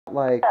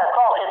like... Yeah,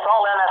 it's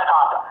all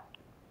NS-Contin.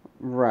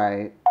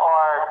 Right.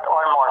 Or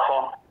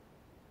morphine.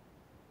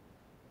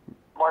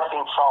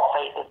 Morphine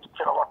sulfate is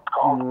what it's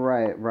called.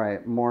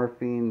 Right.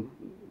 Morphine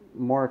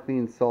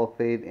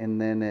sulfate,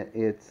 and then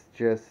it's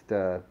just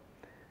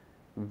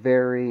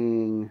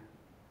varying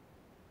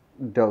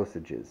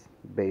dosages,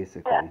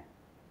 basically.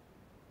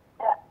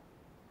 Yeah.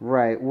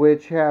 Right,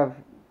 which are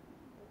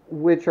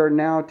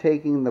now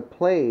taking the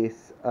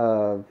place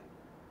of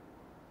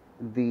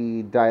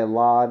the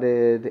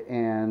Dilauded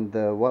and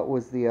what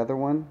was the other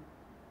one?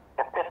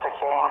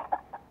 Epiphicane.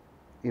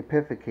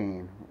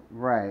 Epiphicane.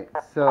 Right.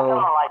 So. Something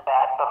like that.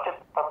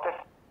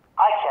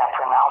 I can't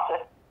pronounce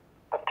it.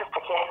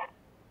 Epiphicane.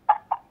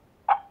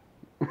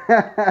 I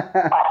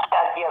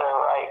gotta get it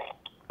right.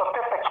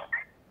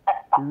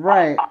 Epiphicane.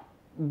 Right,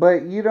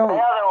 but you don't. The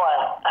other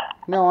one.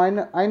 No,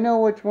 I know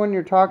which one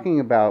you're talking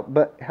about.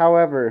 But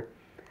however,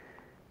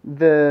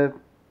 you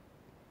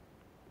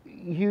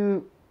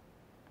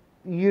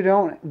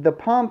don't. The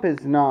pump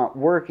is not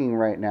working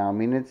right now. I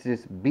mean, it's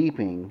just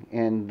beeping,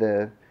 and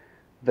the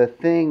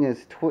thing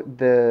is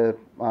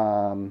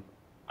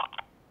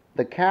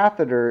the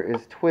catheter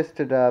is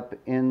twisted up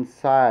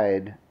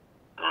inside.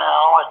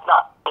 No, it's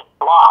not. It's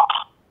blocked.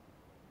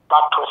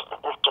 Not twisted.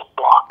 It's just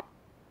blocked.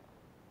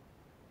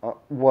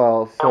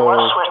 Well, so... It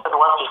was twisted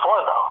once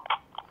before,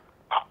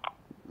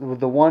 though.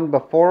 The one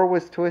before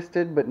was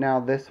twisted, but now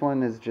this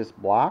one is just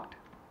blocked?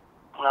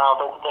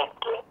 No,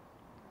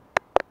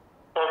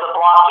 there's a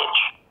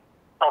blockage.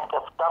 Like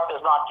the stuff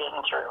is not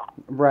getting through.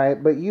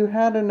 Right, but you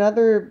had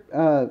another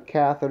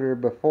catheter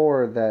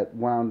before that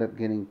wound up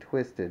getting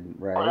twisted,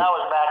 right? Well, that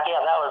was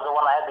the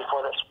one I had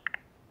before this.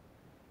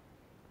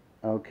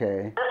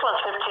 Okay. This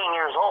one's 15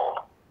 years old.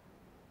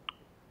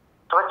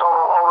 So it's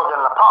older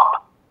than the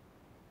pump.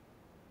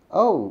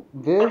 Oh,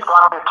 this... It's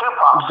gone through 2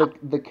 pumps.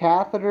 The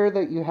catheter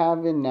that you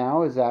have in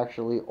now is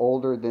actually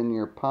older than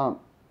your pump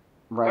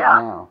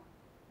now.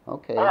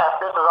 Okay. Yeah,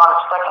 this is on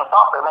its second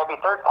pump, or maybe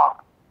third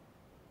pump.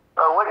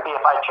 Or it would be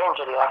if I change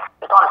it yet.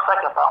 It's on its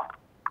second pump.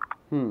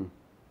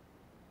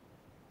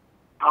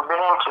 I've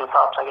been in 2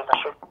 pumps, I guess I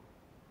should.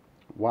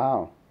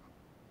 Wow.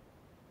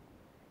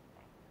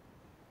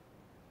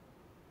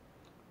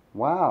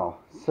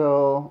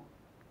 So...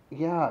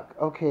 Yeah,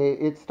 okay,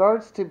 it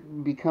starts to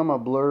become a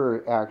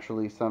blur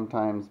actually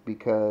sometimes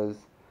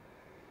because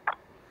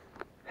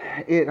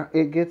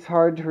it gets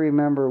hard to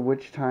remember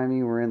which time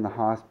you were in the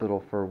hospital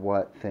for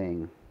what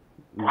thing.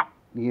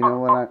 You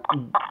know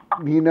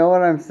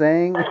what I'm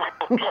saying?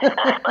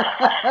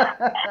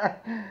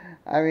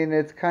 I mean,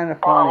 it's kind of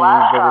funny,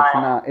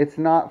 but it's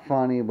not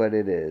funny, but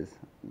it is.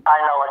 I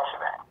know what you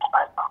meant.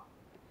 I know.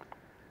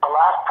 The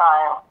last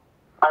time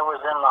I was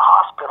in the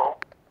hospital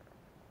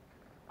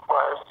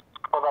was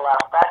for the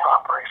last back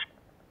operation.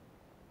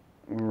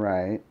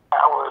 Right.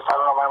 That was, I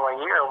don't know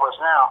what year it was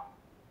now,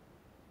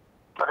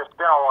 but it's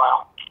been a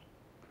while.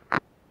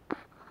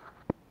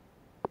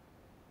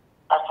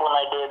 That's when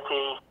I did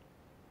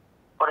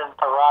put in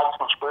the rods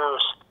and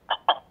screws.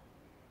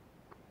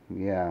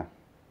 Yeah.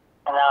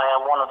 And now I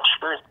have one of the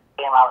screws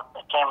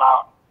that came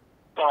out.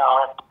 You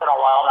know, it's been a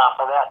while now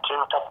for that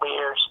too, a couple of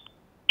years.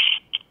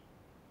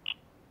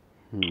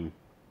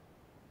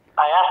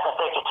 I asked if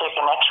they could take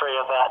an x-ray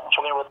of that and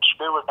show me what the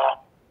screw was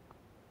at.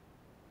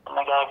 And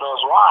the guy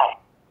goes, why?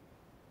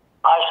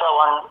 I said,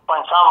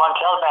 when someone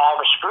tells me I have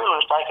a screw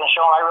loose, I can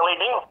show them I really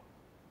do.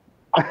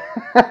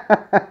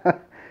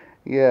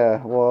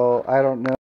 Yeah, well, I don't know.